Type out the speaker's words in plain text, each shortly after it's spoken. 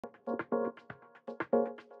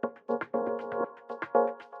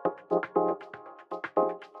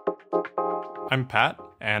I'm Pat,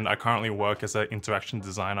 and I currently work as an interaction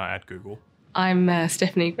designer at Google. I'm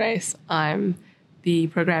Stephanie Grace. I'm the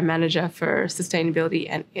program manager for sustainability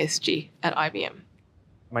and ESG at IBM.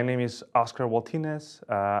 My name is Oscar Waltines.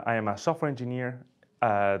 I am a software engineer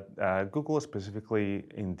at Google, specifically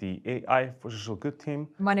in the AI for social good team.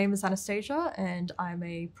 My name is Anastasia, and I'm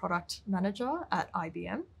a product manager at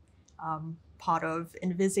IBM, part of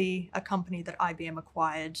Invisi, a company that IBM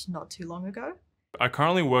acquired not too long ago. I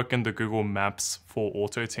currently work in the Google Maps for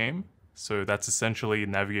Auto team. So that's essentially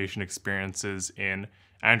navigation experiences in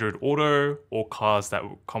Android Auto or cars that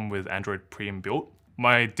come with Android pre-built.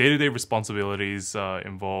 My day-to-day responsibilities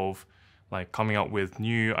involve like coming up with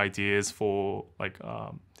new ideas for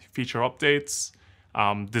feature updates,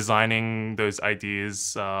 designing those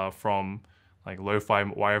ideas from like lo-fi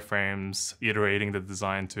wireframes, iterating the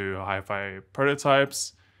design to hi-fi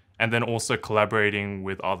prototypes, and then also collaborating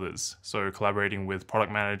with others. So collaborating with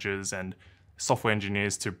product managers and software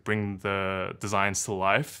engineers to bring the designs to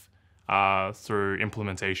life through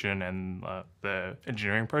implementation and the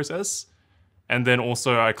engineering process. And then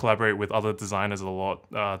also I collaborate with other designers a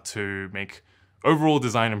lot to make overall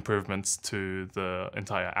design improvements to the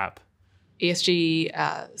entire app.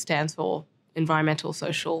 ESG stands for environmental,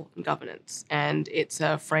 social, and governance. And it's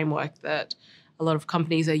a framework that a lot of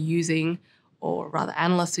companies are using, or rather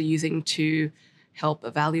analysts are using, to help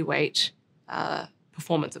evaluate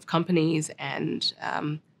performance of companies and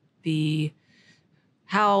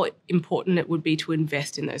how important it would be to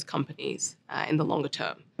invest in those companies in the longer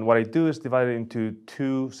term. And what I do is divide it into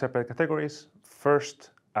two separate categories. First,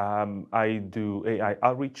 I do AI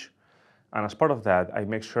outreach. And as part of that, I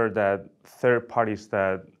make sure that third parties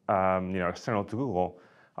that external to Google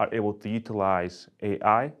are able to utilize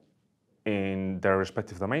AI in their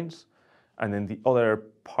respective domains. And then the other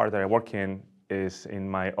part that I work in is in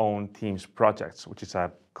my own team's projects, which is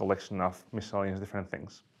a collection of miscellaneous different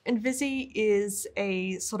things. Invisi is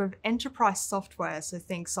a sort of enterprise software, so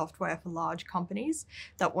think software for large companies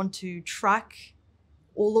that want to track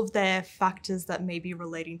all of their factors that may be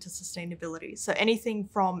relating to sustainability. So anything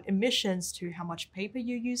from emissions to how much paper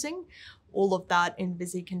you're using, all of that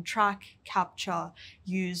Invisi can track, capture,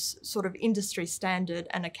 use sort of industry standard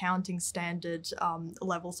and accounting standard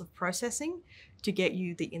levels of processing to get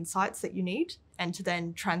you the insights that you need, and to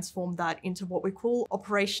then transform that into what we call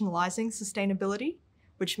operationalizing sustainability,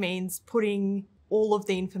 which means putting all of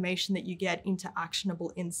the information that you get into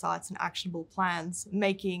actionable insights and actionable plans,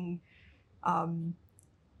 making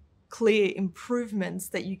clear improvements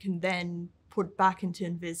that you can then put back into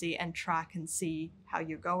Invisi and track and see how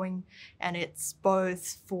you're going. And it's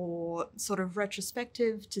both for sort of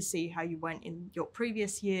retrospective to see how you went in your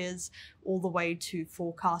previous years, all the way to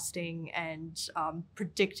forecasting and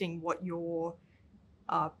predicting what your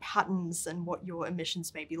patterns and what your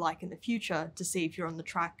emissions may be like in the future, to see if you're on the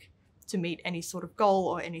track to meet any sort of goal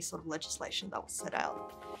or any sort of legislation that was set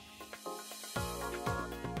out.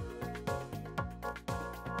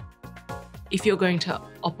 If you're going to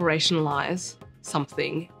operationalize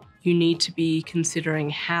something, you need to be considering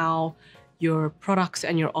how your products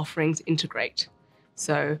and your offerings integrate.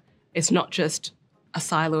 So it's not just a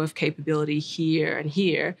silo of capability here and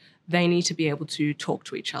here. They need to be able to talk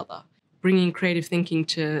to each other. Bringing creative thinking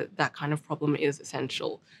to that kind of problem is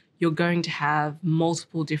essential. You're going to have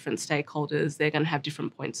multiple different stakeholders. They're going to have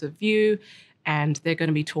different points of view, and they're going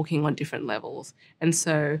to be talking on different levels. And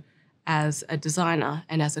so as a designer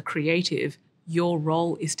and as a creative, your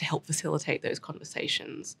role is to help facilitate those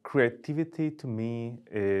conversations. Creativity to me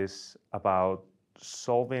is about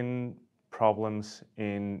solving problems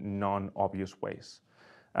in non-obvious ways.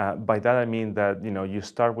 By that I mean that you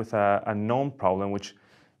start with a known problem which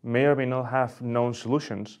may or may not have known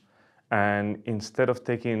solutions, and instead of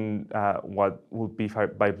taking what would be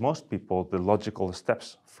by most people the logical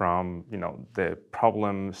steps from the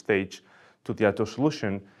problem stage to the actual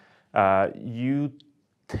solution, you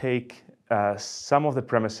take some of the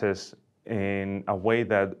premises in a way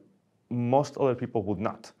that most other people would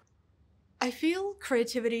not. I feel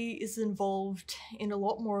creativity is involved in a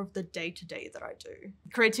lot more of the day-to-day that I do.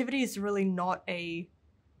 Creativity is really not a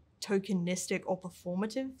tokenistic or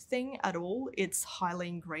performative thing at all. It's highly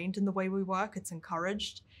ingrained in the way we work. It's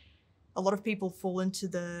encouraged. A lot of people fall into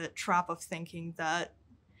the trap of thinking that,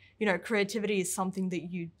 creativity is something that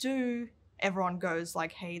you do. Everyone goes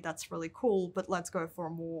like, hey, that's really cool, but let's go for a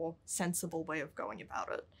more sensible way of going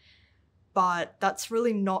about it. But that's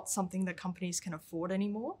really not something that companies can afford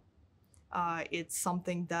anymore. It's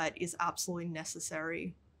something that is absolutely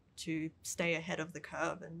necessary to stay ahead of the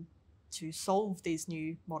curve and to solve these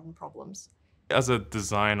new modern problems. As a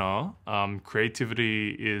designer,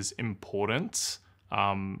 creativity is important.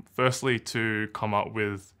 Firstly, to come up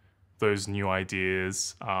with those new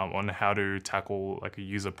ideas on how to tackle like a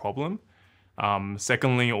user problem.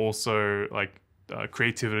 Secondly, also like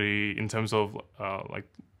creativity in terms of like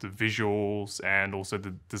the visuals and also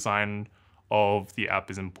the design of the app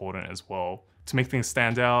is important as well. To make things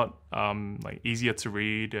stand out, like easier to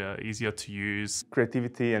read, easier to use.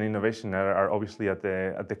 Creativity and innovation are obviously at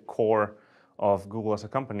the core of Google as a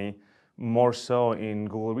company, more so in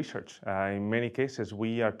Google Research. In many cases,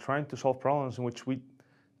 we are trying to solve problems in which we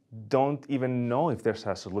don't even know if there's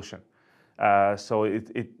a solution. So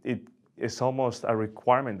it is almost a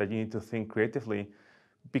requirement that you need to think creatively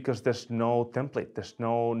because there's no template, there's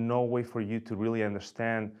no way for you to really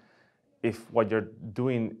understand if what you're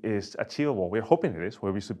doing is achievable. We're hoping it is,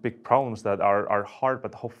 where we see big problems that are hard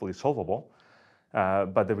but hopefully solvable.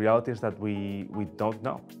 But the reality is that we don't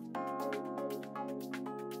know.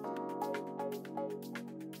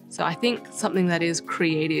 So I think something that is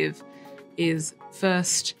creative is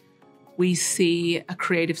first, we see a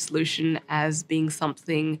creative solution as being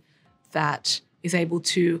something that is able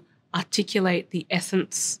to articulate the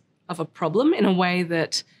essence of a problem in a way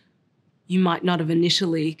that you might not have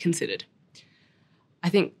initially considered. I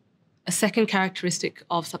think a second characteristic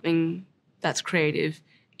of something that's creative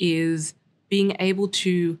is being able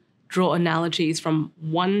to draw analogies from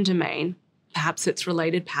one domain, perhaps it's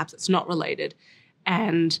related, perhaps it's not related,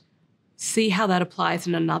 and see how that applies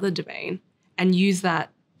in another domain and use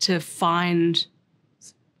that to find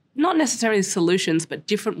not necessarily solutions, but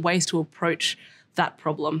different ways to approach that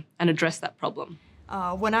problem and address that problem.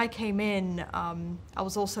 When I came in, I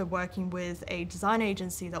was also working with a design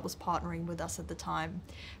agency that was partnering with us at the time.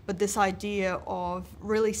 But this idea of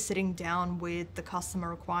really sitting down with the customer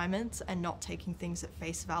requirements and not taking things at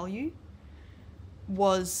face value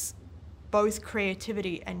was both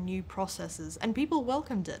creativity and new processes, and people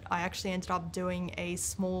welcomed it. I actually ended up doing a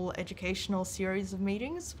small educational series of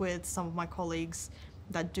meetings with some of my colleagues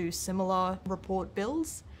that do similar report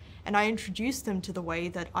builds, and I introduced them to the way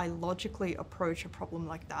that I logically approach a problem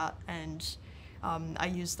like that. And I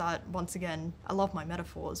use that, once again, I love my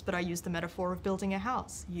metaphors, but I use the metaphor of building a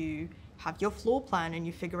house. You have your floor plan and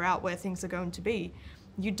you figure out where things are going to be.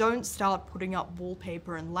 You don't start putting up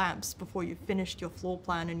wallpaper and lamps before you've finished your floor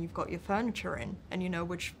plan and you've got your furniture in and you know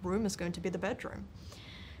which room is going to be the bedroom.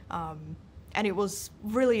 And it was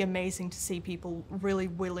really amazing to see people really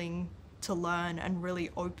willing to learn and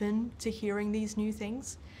really open to hearing these new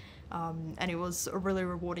things. And it was a really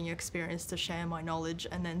rewarding experience to share my knowledge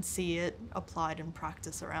and then see it applied in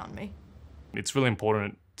practice around me. It's really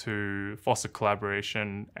important to foster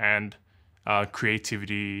collaboration and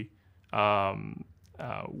creativity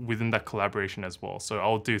within that collaboration as well. So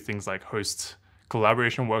I'll do things like host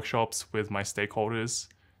collaboration workshops with my stakeholders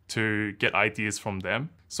to get ideas from them.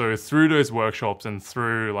 So through those workshops and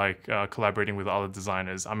through like collaborating with other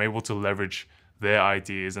designers, I'm able to leverage their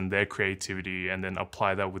ideas and their creativity and then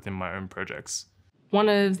apply that within my own projects. One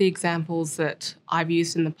of the examples that I've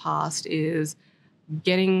used in the past is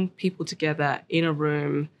getting people together in a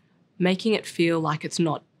room, making it feel like it's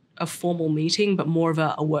not a formal meeting, but more of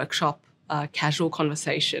a workshop, casual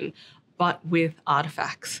conversation, but with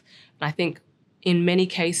artifacts. And I think in many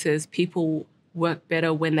cases, people work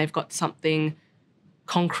better when they've got something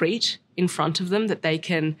concrete in front of them that they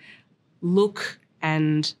can look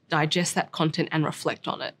and digest that content and reflect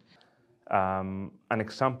on it. An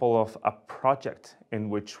example of a project in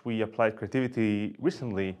which we applied creativity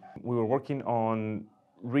recently, we were working on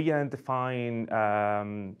re-identifying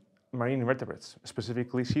marine invertebrates,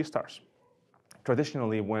 specifically sea stars.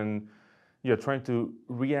 Traditionally, when you're trying to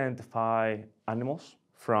re-identify animals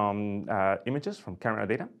from images, from camera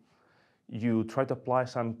data, you try to apply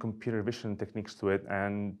some computer vision techniques to it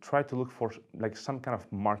and try to look for like some kind of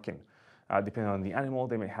marking. Depending on the animal,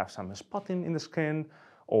 they may have some spotting in the skin,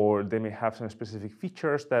 or they may have some specific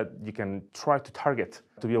features that you can try to target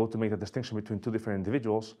to be able to make the distinction between two different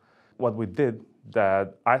individuals. What we did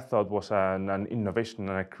that I thought was an innovation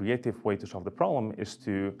and a creative way to solve the problem is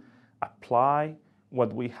to apply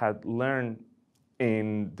what we had learned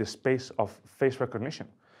in the space of face recognition,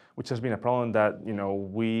 which has been a problem that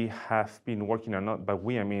we have been working on, not by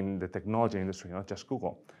we, I mean the technology industry, not just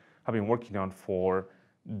Google, have been working on for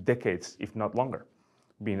decades, if not longer,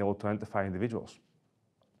 being able to identify individuals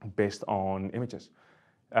based on images.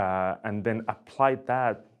 And then apply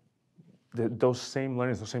those same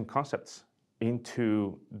learnings, those same concepts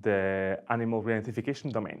into the animal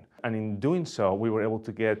re-identification domain. And in doing so, we were able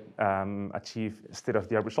to achieve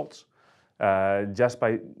state-of-the-art results. just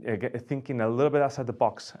by thinking a little bit outside the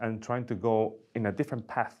box and trying to go in a different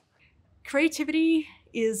path. Creativity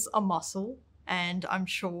is a muscle, and I'm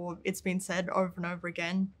sure it's been said over and over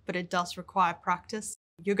again, but it does require practice.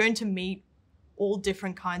 You're going to meet all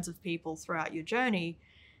different kinds of people throughout your journey,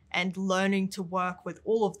 and learning to work with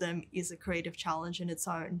all of them is a creative challenge in its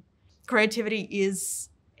own. Creativity is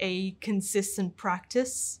a consistent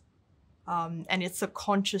practice, and it's a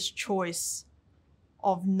conscious choice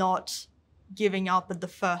of not giving up at the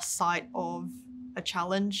first sight of a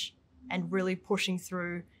challenge and really pushing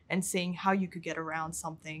through and seeing how you could get around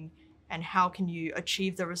something and how can you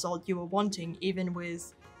achieve the result you were wanting, even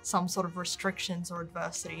with some sort of restrictions or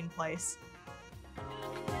adversity in place.